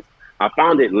 45 minutes. I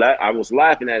found it. I was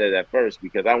laughing at it at first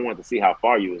because I wanted to see how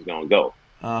far you was gonna go.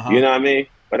 You know what I mean?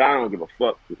 But I don't give a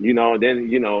fuck. You know.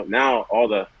 Then you know now all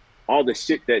the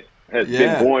shit that has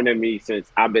been born in me since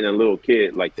I've been a little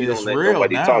kid. Like you don't let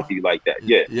nobody talk to you like that.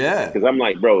 Yeah. Because I'm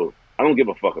like, bro, I don't give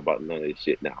a fuck about none of this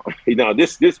shit now. You know,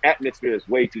 this atmosphere is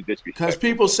way too disrespectful. Because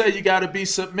people say you got to be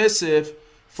submissive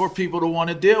for people to want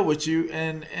to deal with you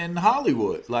in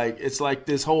Hollywood. Like, it's like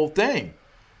this whole thing.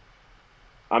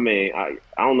 I mean, I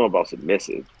don't know about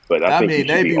submissive, but I think you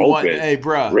should be open. Hey,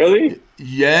 bro. Really?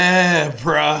 Yeah,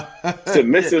 bro.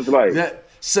 Submissive, like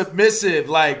submissive,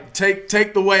 like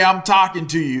take the way I'm talking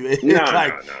to you.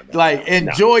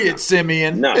 Enjoy it,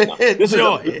 Simeon.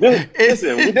 Enjoy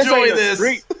it. Enjoy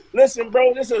this. Listen,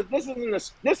 bro.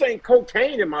 This ain't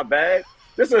cocaine in my bag.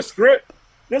 This is a script.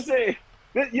 This ain't.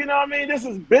 You know what I mean? This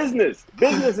is business.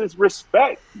 Business is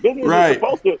respect. Business is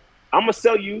supposed to. I'm gonna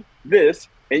sell you this,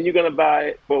 and you're gonna buy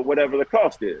it for whatever the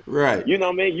cost is. Right. You know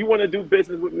what I mean? You want to do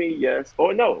business with me? Yes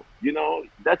or no? You know,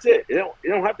 that's it. It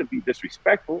don't have to be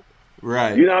disrespectful.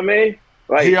 Right. You know what I mean?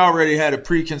 Like, he already had a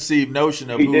preconceived notion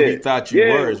of who he thought you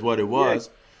were, is what it was.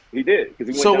 Yeah. He did. He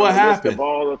went so down what the happened? List of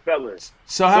all the fellas.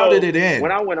 So how did it end?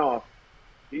 When I went off,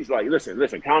 he's like,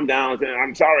 listen, calm down.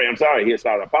 I'm sorry. He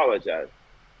started apologizing.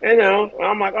 And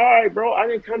I'm like, all right, bro, I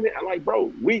didn't come in. I'm like,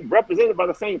 bro, we represented by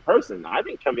the same person. I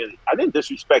didn't come in. I didn't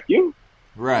disrespect you.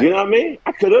 Right. You know what I mean?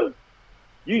 I could have.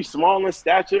 You small in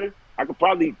stature.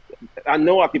 I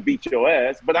know I could beat your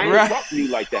ass, but I ain't talk to you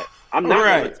like that. I'm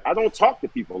not. I don't talk to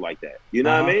people like that. You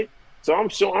know what I mean? So I'm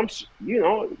sure, you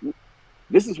know,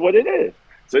 this is what it is.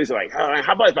 So he's like, all right,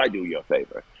 how about if I do you a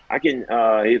favor? I can,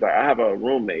 he's like, I have a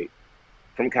roommate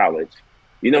from college.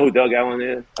 You know who Doug Allen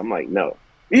is? I'm like, no.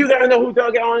 You gotta know who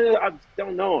Doug Allen is? I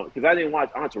don't know him because I didn't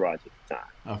watch Entourage at the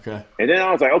time. Okay. And then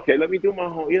I was like, okay, let me do my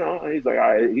home. You know, and he's like,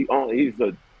 all right, he's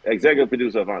the executive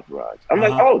producer of Entourage. I'm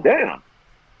like, oh damn.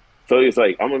 So he's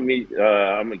like, I'm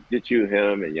gonna get you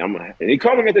him, and he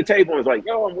called him at the table and was like,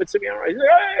 yo, I'm with Simeon. He's like,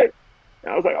 hey.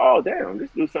 And I was like, oh damn, this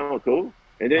dude sounds cool.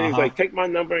 And then he was like, take my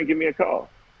number and give me a call.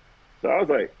 So I was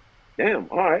like, damn,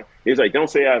 all right. He's like, don't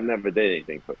say I've never did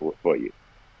anything for you.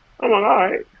 I'm like, all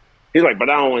right. He's like, but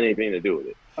I don't want anything to do with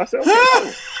it. I said, okay,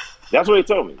 cool. That's what he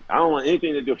told me. I don't want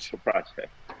anything to do with your project.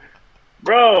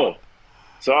 Bro.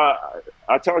 So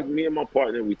I talked to me and my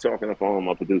partner. We talking on the phone,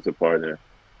 my producer partner.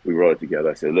 We wrote it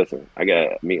together. I said, listen, I got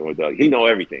a meeting with Doug. He know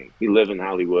everything. He lives in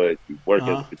Hollywood. He works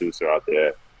as a producer out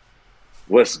there.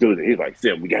 Let's do this. He's like,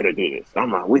 Sim, we got to do this.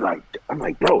 I'm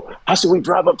like, bro, how should we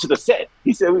drive up to the set?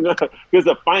 He said, there's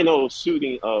a final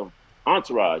shooting of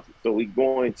Entourage. So we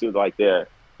going to like the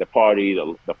party,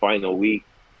 the final week.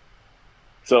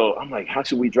 So I'm like, how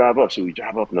should we drive up? Should we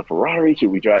drive up in a Ferrari? Should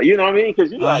we drive? You know what I mean?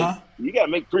 Because you you got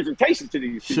to make presentations to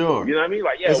these people. Sure. You know what I mean?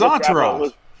 Like, yeah, it's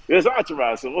Entourage. It's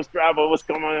Entourage. So let's drive up. What's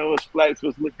coming on? What's flex?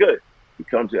 What's look good? We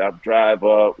come to, I drive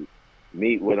up,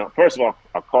 meet with him. First of all,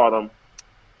 I called him,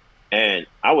 and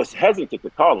I was hesitant to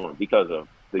call him because of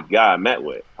the guy I met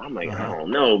with. I'm like, I don't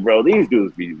know, bro. These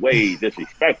dudes be way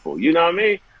disrespectful. You know what I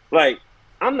mean? Like,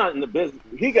 I'm not in the business.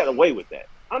 He got away with that.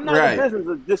 I'm not in the business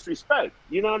of disrespect.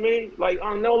 You know what I mean? Like,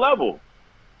 on no level.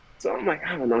 So I'm like,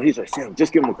 I don't know. He's like, Sam,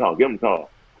 just give him a call. Give him a call.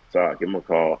 So I give him a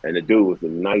call. And the dude was the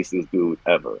nicest dude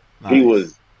ever.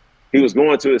 Nice. He was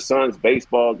going to his son's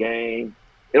baseball game.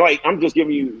 And like, I'm just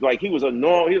giving you, like, he was a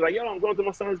normal. He was like, yo, I'm going to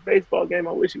my son's baseball game.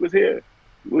 I wish he was here.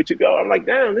 Would you go? I'm like,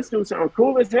 damn, this dude sounds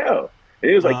cool as hell. And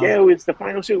he was like, yeah, it's the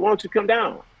final shoot. Why don't you come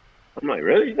down? I'm like,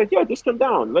 really? He's like, yeah, just come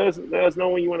down. Let us know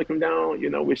when you want to come down. You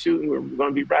know, we're shooting. We're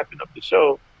going to be wrapping up the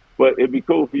show. But it'd be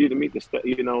cool for you to meet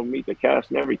the cast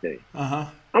and everything. I'm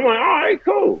like, all right,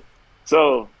 cool.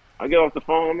 So I get off the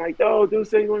phone. I'm like, oh, dude,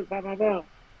 say you want blah, blah, blah.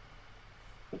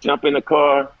 Jump in the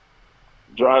car,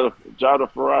 drive the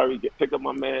Ferrari, pick up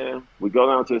my man. We go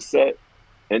down to the set.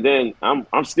 And then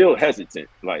I'm still hesitant.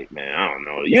 Like, man, I don't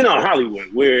know. You know,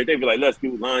 Hollywood weird. They be like, let's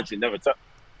do lunch and never talk.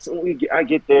 So I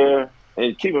get there.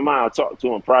 And keep in mind, I talked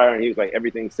to him prior, and he was like,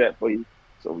 everything's set for you.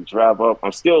 So we drive up.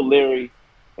 I'm still leery.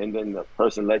 And then the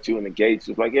person let you in the gates.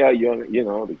 Was like, yeah, you're,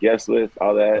 the guest list,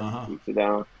 all that. We sit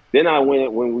down. Then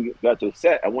when we got to the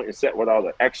set, I went and sat with all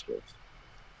the extras.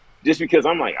 Just because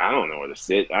I'm like, I don't know where to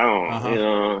sit. I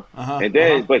don't, And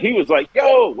then, but he was like,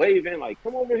 yo, waving, like,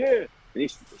 come over here.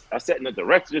 And I sat in the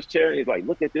director's chair, and he's like,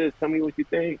 look at this. Tell me what you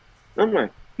think. And I'm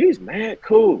like, he's mad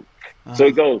cool. So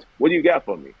he goes, what do you got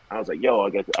for me? I was like, yo,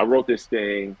 I wrote this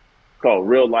thing called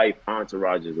Real Life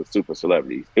Entourages of Super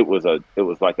Celebrities. It was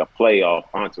like a play off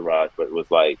Entourage, but it was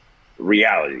like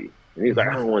reality. And he's like,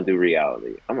 I don't want to do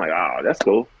reality. I'm like, oh, that's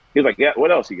cool. He's like, yeah,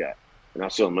 what else you got? And I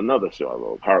showed him another show I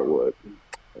wrote, Heartwood.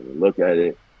 And we looked at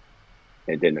it.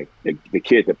 And then the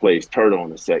kid that plays Turtle on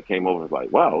the set came over and was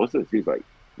like, wow, what's this? He's like,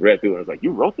 read through it. I was like,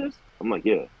 you wrote this? I'm like,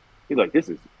 yeah. He's like, this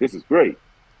is great.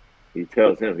 He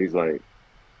tells him, he's like,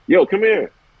 yo, come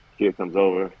here. Kid comes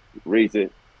over, reads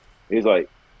it. He's like,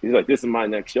 this is my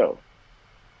next show.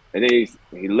 And then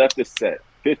he left the set.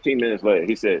 15 minutes later,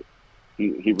 he said,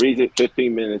 he reads it,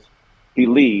 15 minutes, he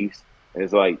leaves, and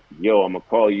it's like, yo, I'm going to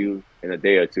call you in a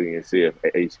day or two and see if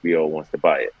HBO wants to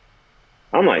buy it.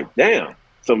 I'm like, damn.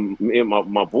 So me and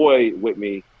my boy with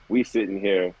me, we sitting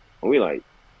here, and we like,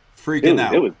 freaking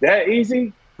out. It was that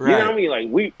easy? Right. You know what I mean?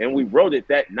 Like, we wrote it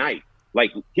that night.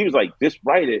 Like, he was like, just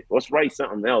write it. Let's write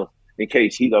something else in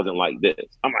case he doesn't like this.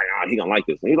 I'm like, he don't like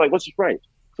this. And he's like, what's your write?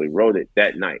 So he wrote it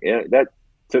that night. And that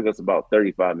took us about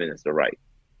 35 minutes to write.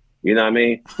 You know what I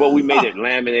mean? But we made it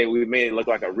laminate. We made it look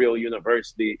like a real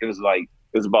university. It was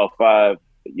about 5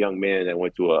 young men that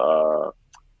went to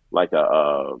what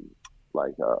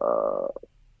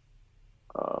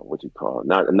you call it?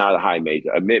 Not a high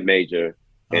major, a mid major,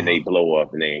 and they blow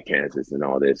up and they in Kansas and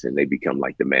all this, and they become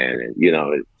like the man, and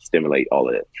stimulate all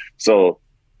of it. So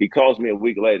he calls me a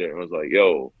week later and was like,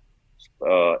 yo,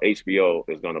 HBO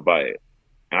is gonna buy it.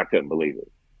 And I couldn't believe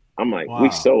it. I'm like, wow.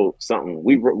 We sold something.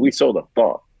 We sold a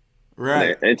thought.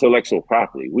 Right. Intellectual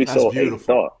property. That's sold beautiful. A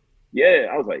thought. Yeah.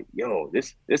 I was like, yo,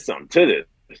 this something to this.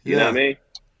 You know what I mean?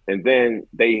 And then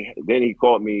he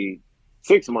called me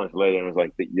 6 months later and was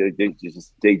like,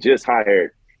 they just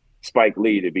hired Spike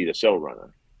Lee to be the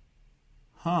showrunner.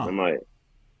 Huh. And I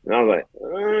was like,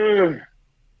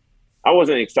 I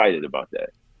wasn't excited about that.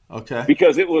 Okay.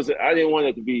 Because I didn't want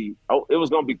it to be, it was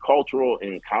going to be cultural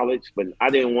in college, but I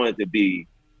didn't want it to be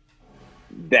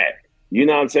that. You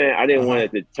know what I'm saying? I didn't want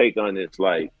it to take on this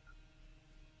like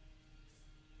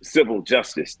civil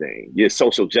justice thing,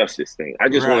 social justice thing. I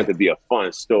just wanted it to be a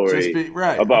fun story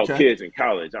about kids in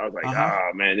college. I was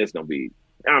like, man, this going to be,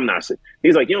 I'm not.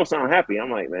 He's like, you don't sound happy. I'm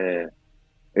like, man.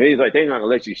 And he's like, they're not gonna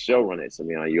let you show run it. So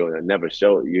you'll never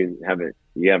show it. You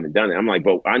haven't done it. I'm like,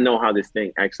 but I know how this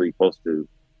thing actually supposed to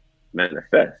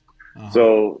manifest.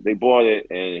 So they bought it,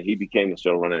 and he became the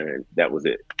showrunner, and that was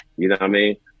it. You know what I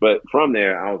mean? But from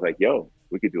there, I was like, yo,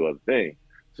 we could do other things.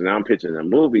 So now I'm pitching a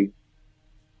movie,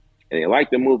 and they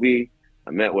liked the movie.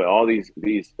 I met with all these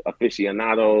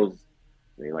aficionados.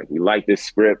 They like, we like this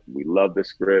script, we love the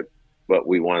script, but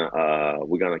we're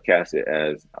gonna cast it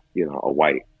as, you know, a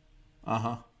white.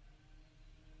 And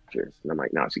I'm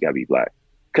like, no, she gotta be black.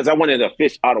 Because I wanted a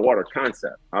fish out of water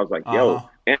concept. I was like, yo,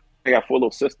 and I got 4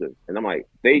 little sisters. And I'm like,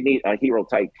 they need a hero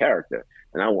type character.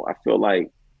 And I feel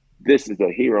like this is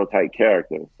a hero type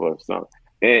character for some.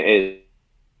 And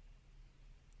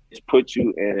it's put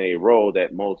you in a role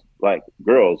that most like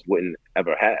girls wouldn't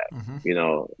ever have, you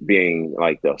know, being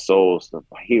like the sole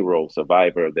hero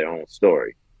survivor of their own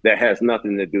story. That has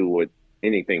nothing to do with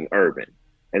anything urban.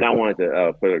 And I wanted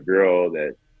to put a girl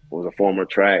that was a former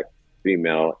track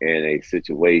female in a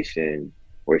situation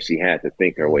where she had to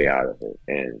think her way out of it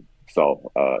and solve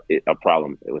a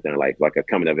problem within her life, like a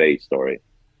coming of age story,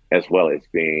 as well as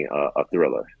being a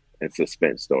thriller and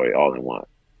suspense story all in one.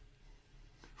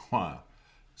 Wow.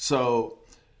 So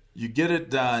you get it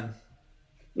done.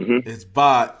 It's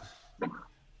bought.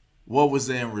 What was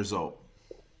the end result?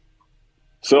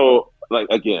 So, like,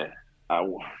 again,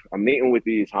 I'm meeting with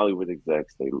these Hollywood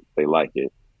execs. They like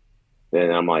it. Then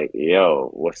I'm like, yo,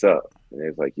 what's up? And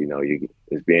it's like, you know,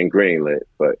 it's being greenlit,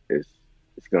 but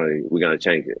we're gonna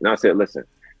change it. And I said, listen.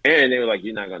 And they were like,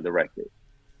 you're not gonna direct it.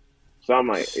 So I'm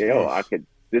like, yo,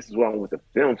 this is what I went to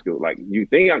film school. Like, you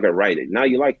think I could write it. Now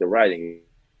you like the writing.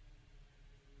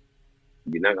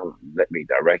 You're not gonna let me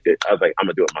direct it. I was like, I'm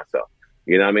gonna do it myself.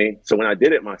 You know what I mean? So when I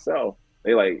did it myself,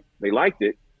 they liked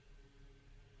it.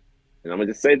 And I'm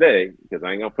gonna just say because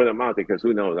I ain't gonna put them out there because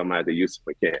who knows, I might have to use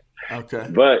them again. Okay.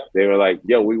 But they were like,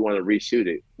 yo, we want to reshoot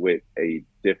it with a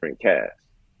different cast.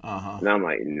 And I'm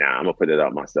like, nah, I'm gonna put it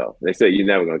out myself. And they said, you're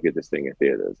never gonna get this thing in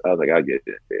theaters. I was like, I'll get it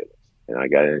in theaters. And I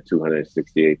got it in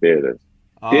 268 theaters.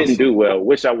 Awesome. Didn't do well.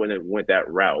 Wish I wouldn't have went that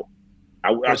route.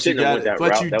 I shouldn't have went that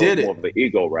route. That was more of the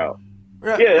ego route.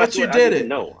 Right. Yeah, but you did it.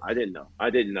 No, I didn't know.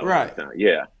 Right. At the time.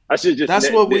 Yeah. I should just.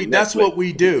 That's what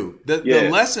we do. The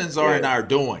lessons are in our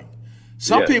doing.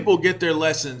 Some people get their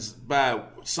lessons by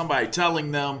somebody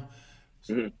telling them.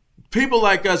 People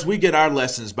like us, we get our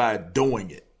lessons by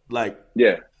doing it. Like,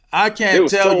 I can't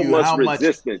tell you how much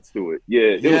resistance to it.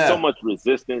 Yeah, there was so much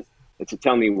resistance to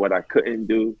tell me what I couldn't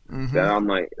do that I'm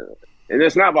like, and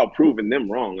it's not about proving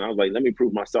them wrong. I was like, let me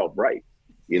prove myself right.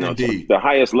 You know, so the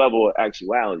highest level of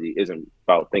actuality isn't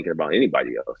about thinking about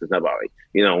anybody else. It's not about, like,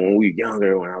 you know, when we were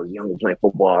younger, when I was younger playing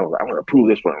football, I was like, I want to prove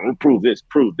this one. I want to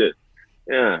prove this.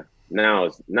 Yeah. Now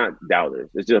it's not doubters.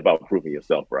 It's just about proving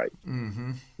yourself right.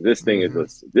 This thing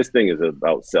is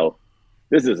about self.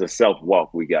 This is a self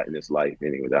walk we got in this life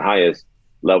anyway. The highest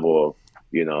level of,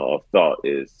 you know, of thought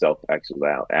is self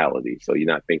actuality. So you're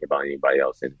not thinking about anybody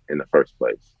else in the first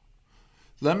place.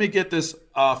 Let me get this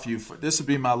off you. This will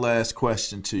be my last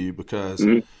question to you because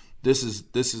this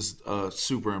is a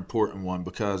super important one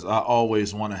because I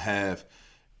always want to have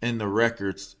in the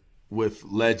records with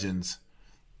legends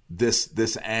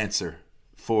this answer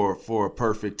for a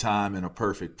perfect time and a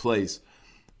perfect place.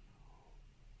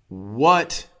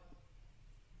 What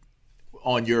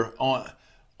on your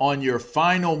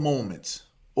final moments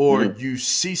or you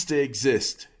cease to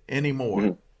exist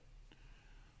anymore?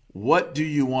 What do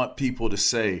you want people to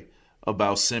say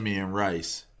about Simeon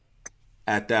Rice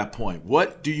at that point?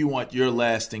 What do you want your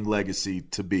lasting legacy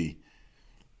to be?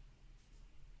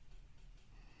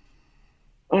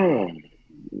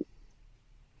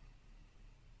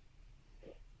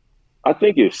 I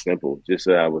think it's simple. Just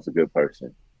that I was a good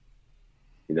person.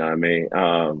 You know what I mean?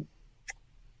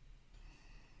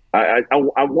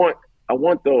 I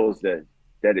want those that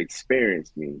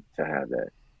experienced me to have that.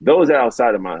 Those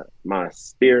outside of my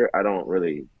sphere, I don't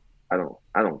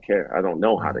care. I don't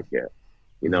know how to care,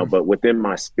 you know. But within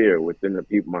my sphere, within the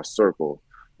people, my circle,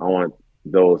 I want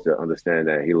those to understand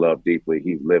that he loved deeply.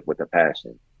 He lived with a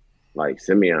passion. Like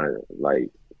Simeon,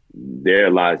 like there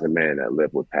lies a man that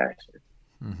lived with passion.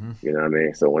 You know what I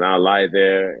mean? So when I lie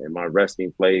there in my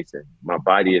resting place and my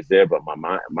body is there, but my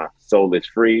mind, my soul is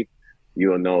free,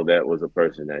 you'll know that was a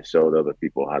person that showed other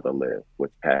people how to live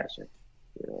with passion.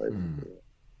 You know,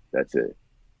 that's it.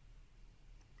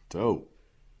 Dope.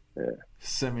 Yeah.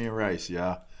 Simeon Rice,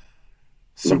 y'all.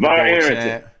 Super Bowl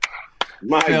champ,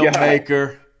 filmmaker.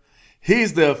 God.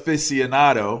 He's the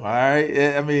aficionado, all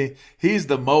right? I mean, he's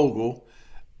the mogul.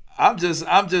 I'm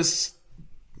just,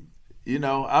 you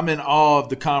know, I'm in awe of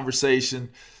the conversation.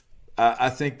 I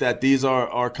think that these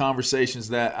are conversations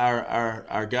that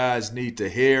our guys need to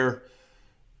hear.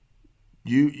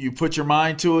 You put your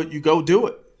mind to it, you go do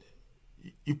it.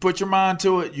 You put your mind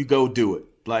to it, you go do it.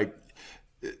 Like,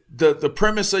 the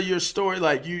premise of your story,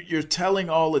 like you're telling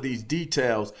all of these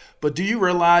details, but do you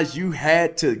realize you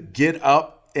had to get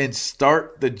up and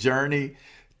start the journey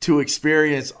to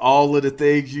experience all of the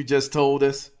things you just told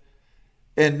us?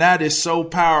 And that is so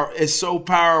it's so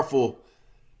powerful.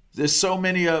 There's so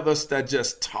many of us that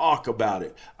just talk about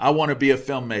it. I want to be a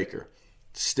filmmaker.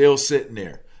 Still sitting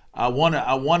there. I want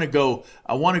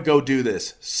to go do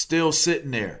this. Still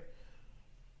sitting there.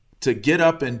 To get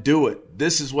up and do it.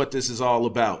 This is what this is all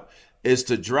about. Is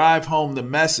to drive home the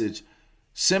message.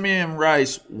 Simeon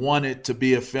Rice wanted to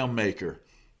be a filmmaker.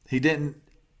 He didn't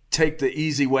take the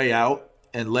easy way out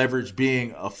and leverage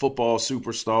being a football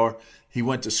superstar. He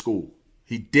went to school.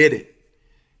 He did it.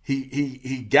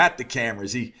 He got the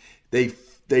cameras. They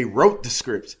wrote the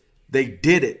scripts. They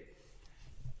did it.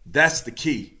 That's the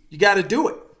key. You got to do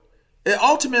it. It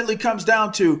ultimately comes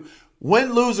down to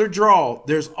win, lose, or draw.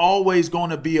 There's always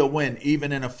going to be a win,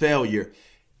 even in a failure,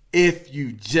 if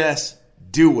you just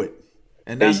do it.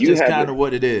 And that's just kind of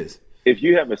what it is. If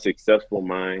you have a successful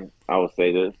mind, I would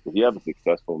say this. If you have a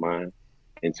successful mind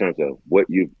in terms of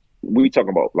we talk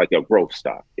about like a growth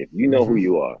stock. If you know who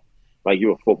you are, like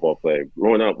you're a football player.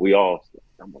 Growing up, we all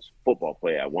almost football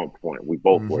player at one point. We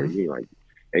both were. And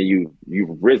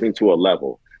you've risen to a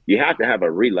level. You have to have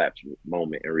a relapse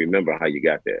moment and remember how you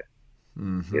got there.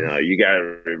 You got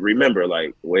to remember,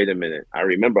 like, wait a minute. I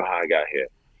remember how I got here.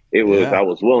 It was I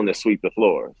was willing to sweep the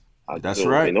floors. That's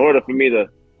right. In order for me to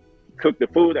cook the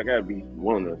food, I got to be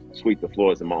willing to sweep the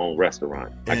floors in my own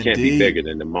restaurant. Indeed. I can't be bigger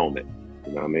than the moment.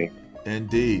 You know what I mean?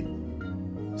 Indeed.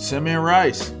 Simeon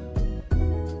Rice.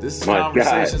 This is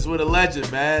Conversations with a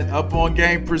Legend, man. Up On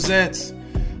Game presents.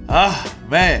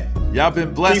 Man, y'all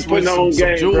been blessed with some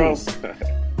jewels.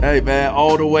 Hey, man,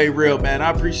 all the way real, man. I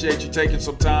appreciate you taking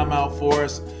some time out for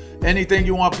us. Anything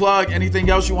you want to plug? Anything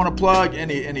else you want to plug?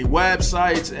 Any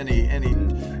websites? Any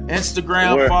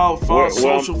Instagram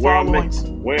social followings?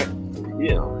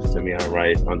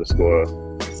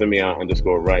 Simeon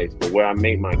Rice. But where I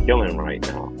make my killing right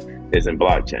now is in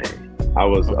blockchain.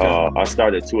 I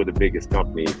started two of the biggest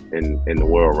companies in the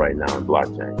world right now in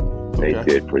blockchain. They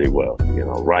did pretty well.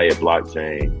 Riot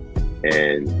Blockchain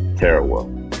and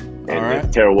TerraWolf.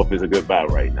 And TerraWolf is a good buy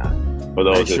right now. For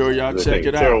those Make sure y'all check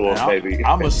it out.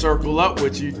 I'm going to circle up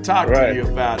with you, talk to you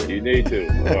about it. You need to.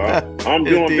 I'm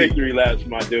doing victory laps,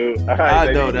 my dude.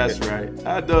 I know that's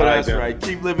right.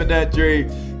 Keep living that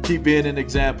dream. Keep being an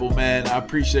example, man. I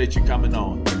appreciate you coming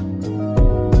on.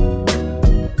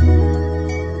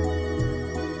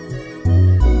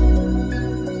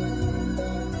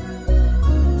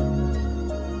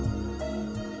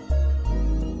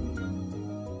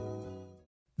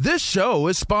 This show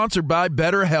is sponsored by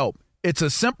BetterHelp. It's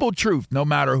a simple truth. No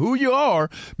matter who you are,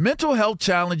 mental health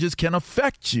challenges can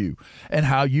affect you, and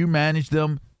how you manage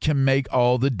them can make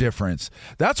all the difference.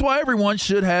 That's why everyone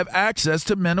should have access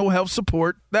to mental health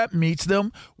support that meets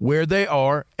them where they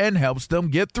are and helps them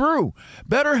get through.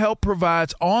 BetterHelp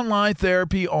provides online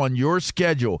therapy on your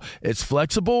schedule. It's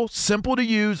flexible, simple to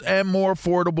use, and more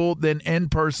affordable than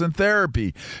in-person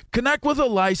therapy. Connect with a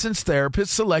licensed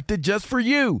therapist selected just for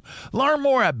you. Learn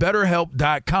more at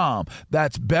BetterHelp.com.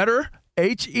 That's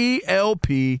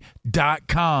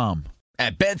BetterHelp.com.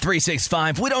 At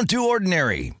Bet365, we don't do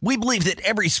ordinary. We believe that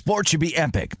every sport should be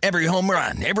epic. Every home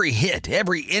run, every hit,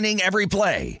 every inning, every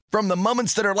play. From the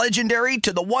moments that are legendary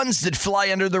to the ones that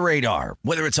fly under the radar.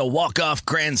 Whether it's a walk-off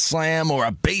grand slam or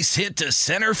a base hit to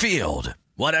center field.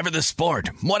 Whatever the sport,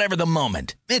 whatever the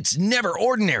moment. It's never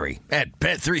ordinary at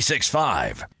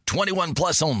Bet365. 21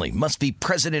 plus only. Must be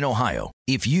present in Ohio.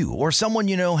 If you or someone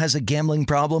you know has a gambling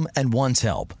problem and wants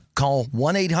help, call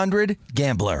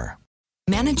 1-800-GAMBLER.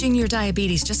 Managing your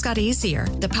diabetes just got easier.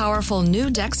 The powerful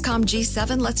new Dexcom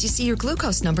G7 lets you see your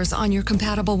glucose numbers on your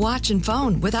compatible watch and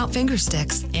phone without finger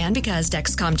sticks. And because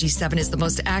Dexcom G7 is the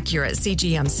most accurate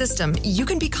CGM system, you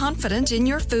can be confident in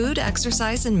your food,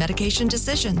 exercise, and medication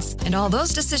decisions. And all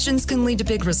those decisions can lead to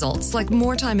big results, like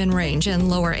more time in range and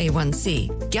lower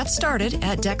A1C. Get started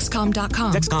at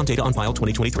Dexcom.com. Dexcom data on file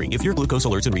 2023. If your glucose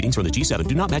alerts and readings from the G7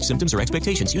 do not match symptoms or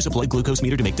expectations, use a blood glucose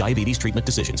meter to make diabetes treatment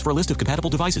decisions. For a list of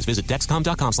compatible devices, visit Dexcom.com/compatibility.